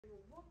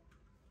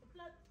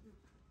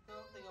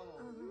Tingnan mo.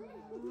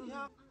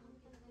 Iyak.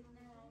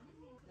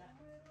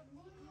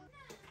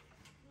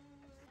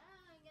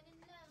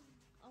 Ganun lang.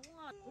 Ako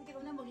nga. Hindi ko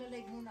na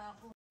magla-live muna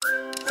ako.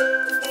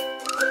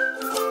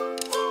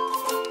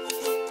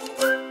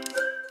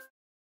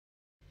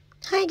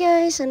 Hi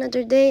guys!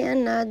 Another day,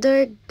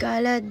 another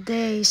gala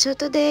day. So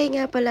today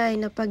nga pala ay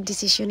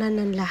napagdesisyonan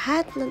ng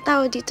lahat ng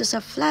tao dito sa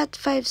flat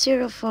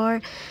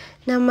 504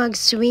 na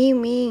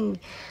mag-swimming.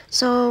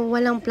 So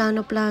walang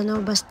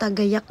plano-plano, basta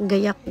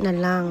gayak-gayak na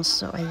lang.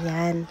 So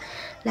ayan,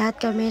 lahat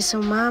kami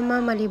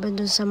sumama maliban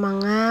dun sa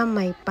mga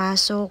may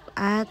pasok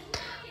at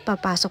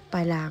papasok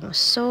pa lang.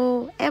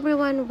 So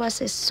everyone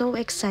was so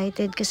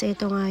excited kasi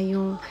ito nga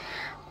yung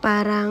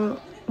parang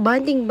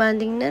bonding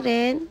na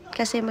rin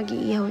kasi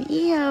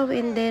mag-iihaw-ihaw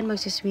and then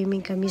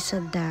magsiswimming kami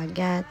sa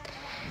dagat.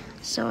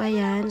 So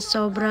ayan,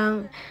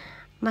 sobrang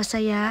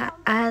masaya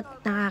at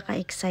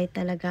nakaka-excite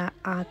talaga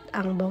at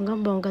ang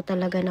bonggang-bongga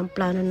talaga ng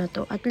plano na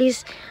to. At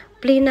least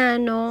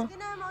plinano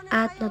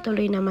at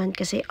natuloy naman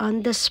kasi on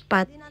the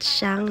spot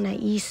siyang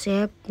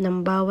naisip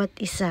ng bawat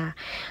isa.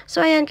 So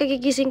ayan,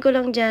 kagigising ko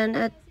lang dyan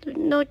at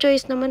no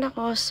choice naman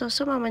ako, so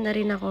sumama na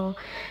rin ako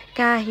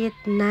kahit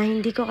na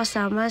hindi ko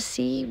kasama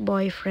si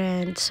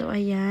boyfriend. So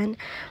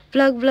ayan,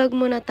 vlog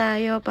muna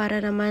tayo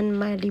para naman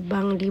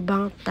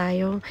malibang-libang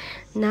tayo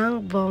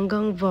ng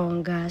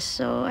bonggang-bongga.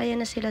 So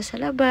ayan na sila sa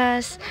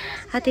labas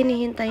at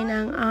hinihintay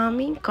ng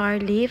aming car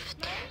lift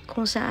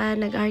kung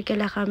saan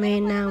nag-arkela kami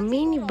ng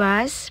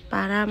minibus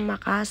para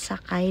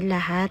makasakay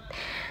lahat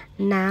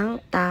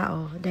ng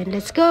tao. Then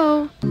let's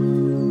go!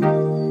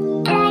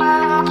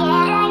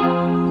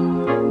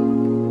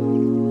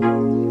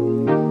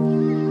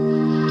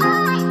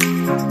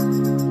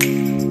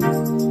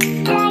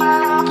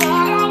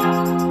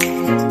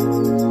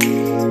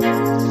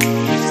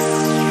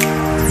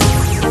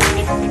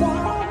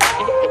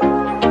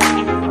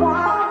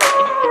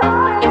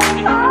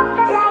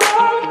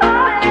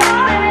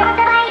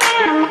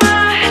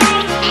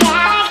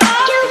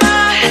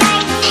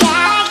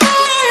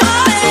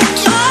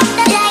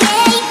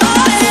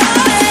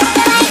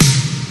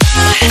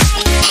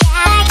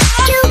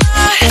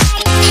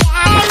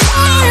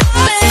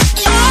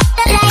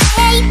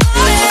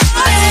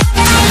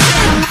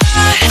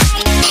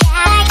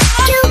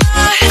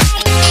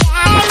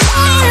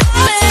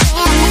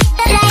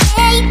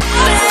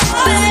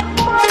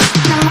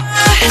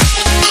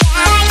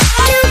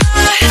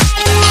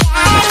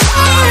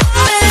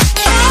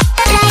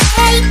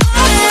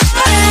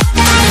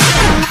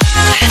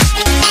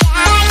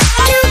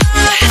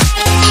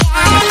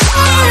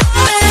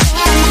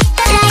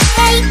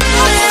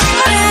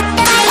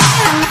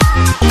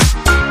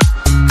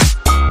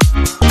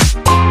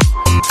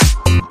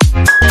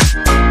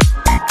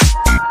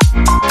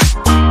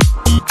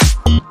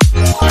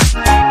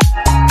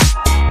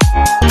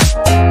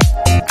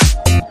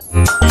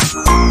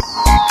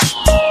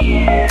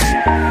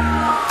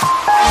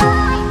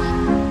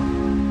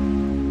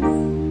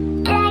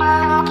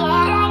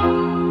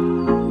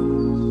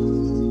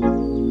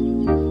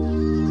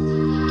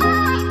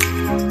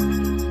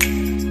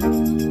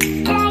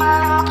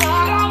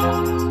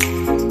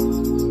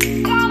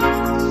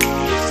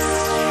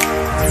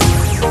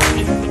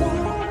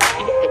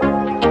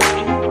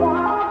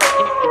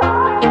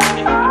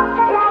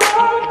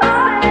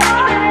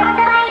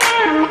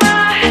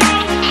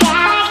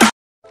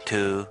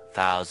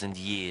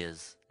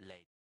 Years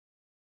later.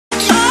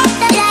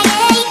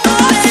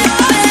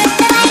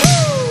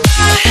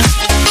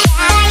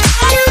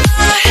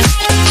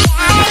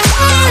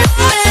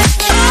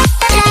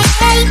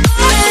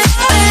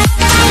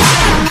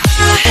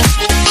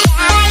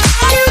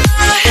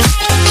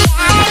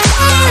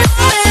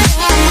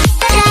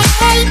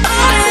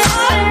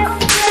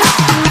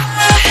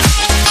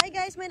 Hi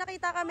guys, may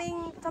nakita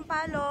kaming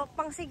sampalok,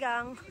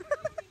 pangsigang.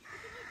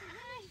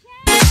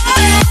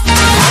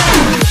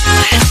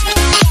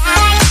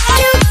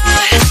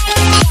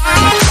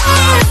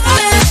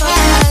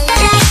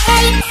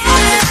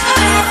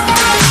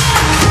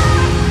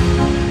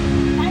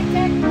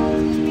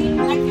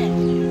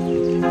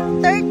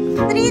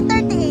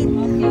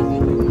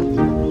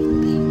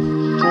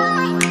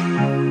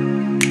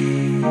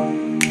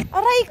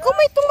 Aray ko,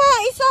 may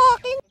tumais sa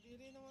akin.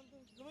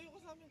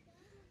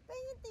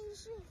 Tingin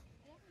tissue.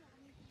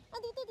 Ah,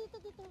 dito.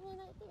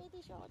 May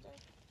tissue ako dyan.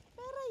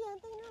 Pero yan,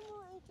 tingnan mo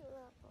ang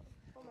itsura ko.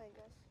 Oh my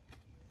gosh.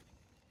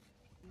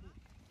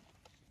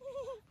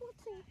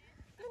 Putsi.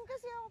 Doon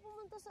kasi ako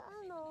pumunta sa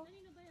ano.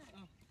 Kanina ba yan?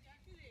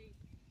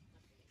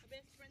 Sa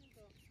best friend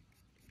ko.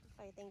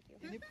 Okay, thank you.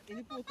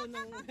 Iniputan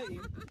ng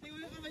hindi mo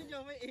yung kamay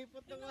dyan, may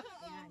ipot na nga.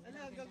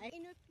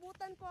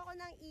 Iniputan po ako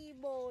ng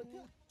ibon.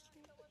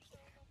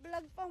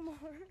 Vlog pa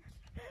more.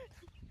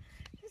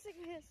 Kasi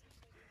guys.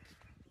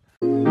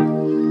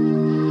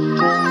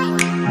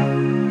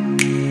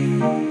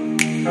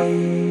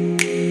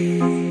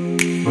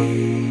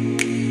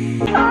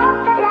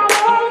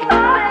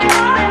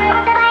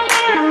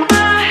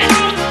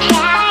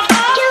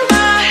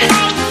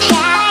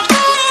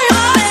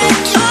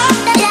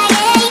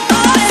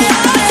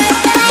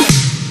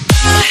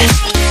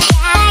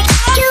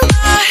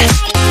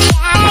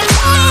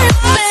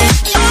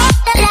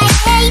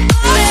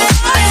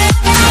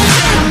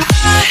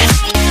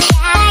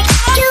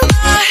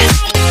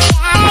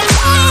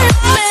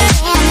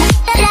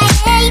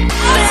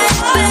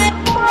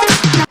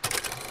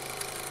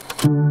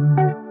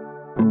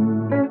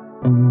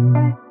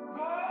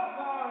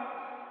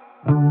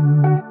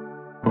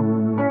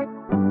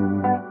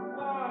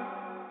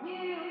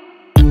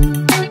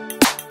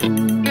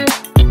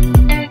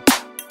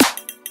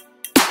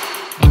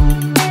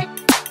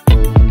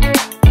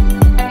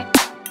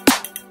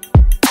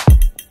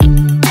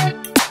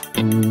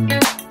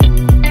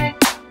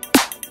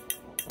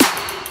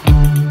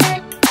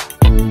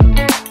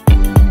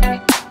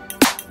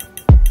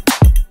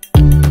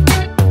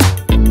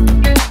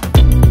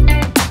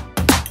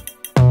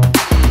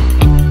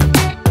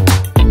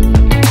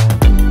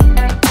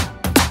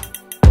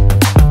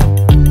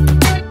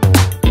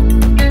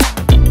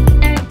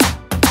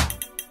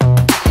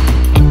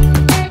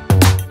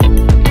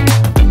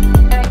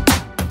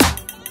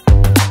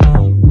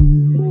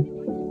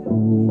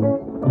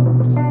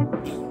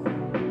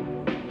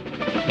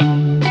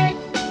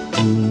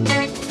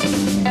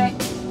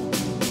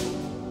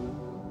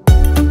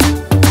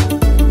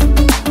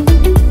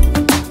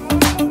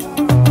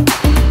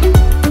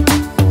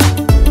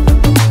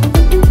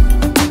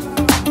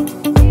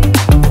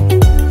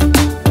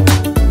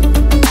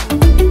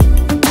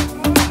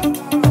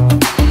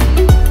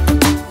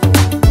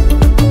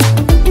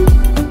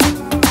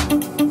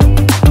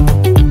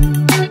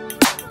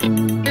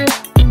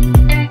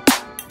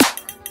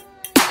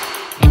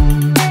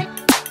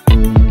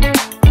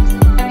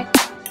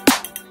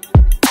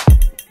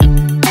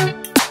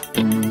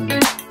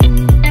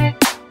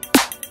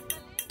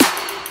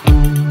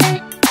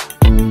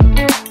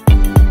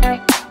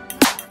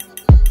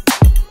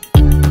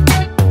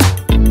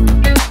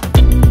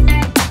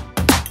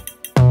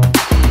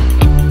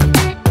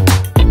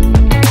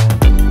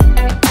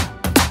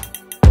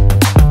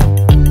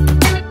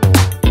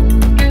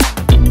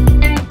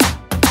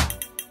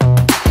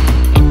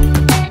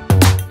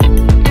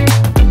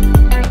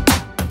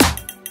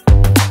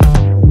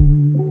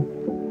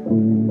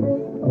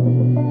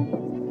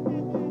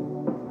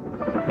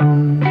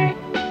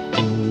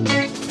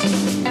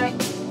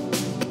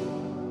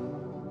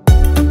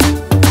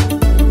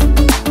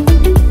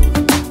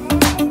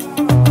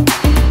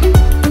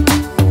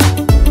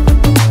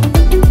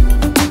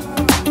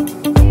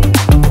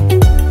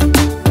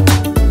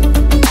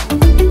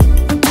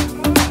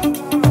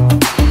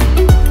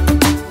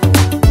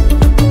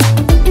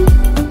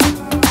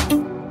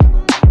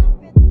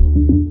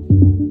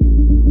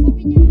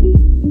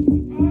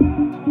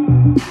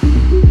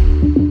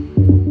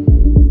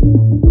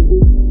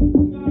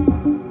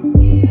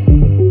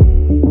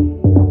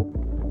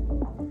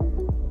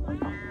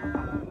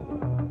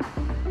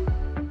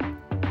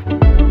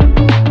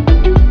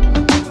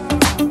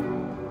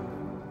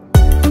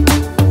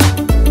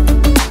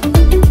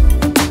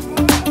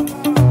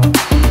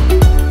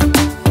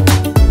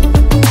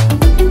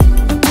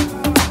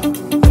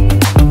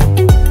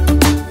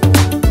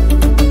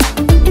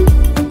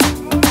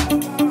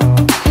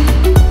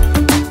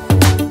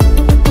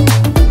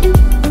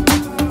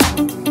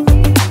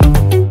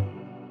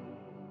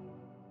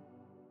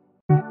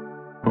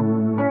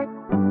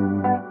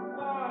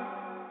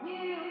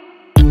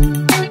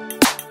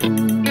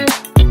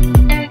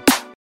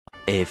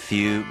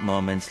 few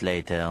moments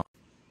later.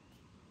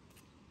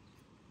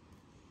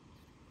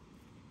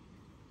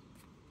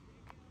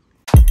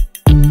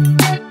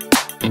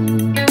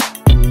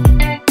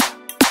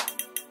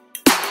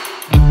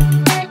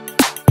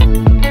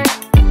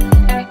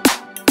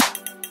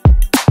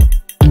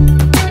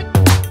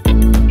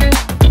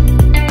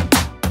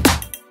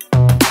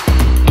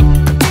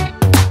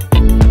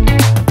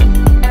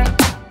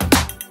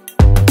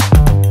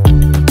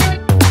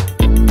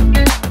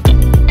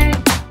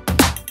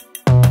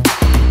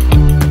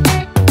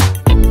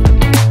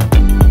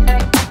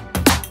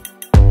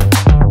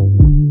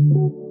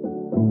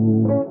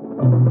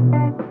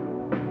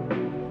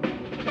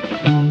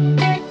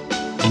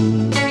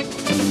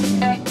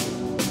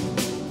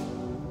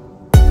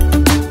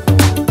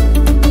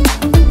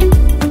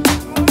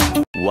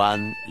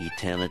 One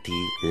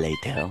eternity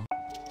later.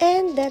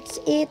 And that's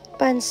it,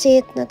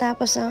 pansit.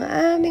 Natapos ang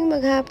aming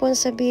maghapon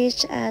sa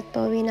beach at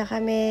pauwi na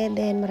kami.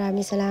 Then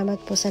maraming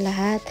salamat po sa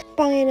lahat.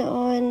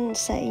 Panginoon,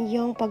 sa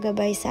iyong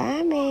paggabay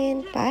sa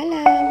amin.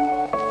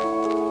 Paalam!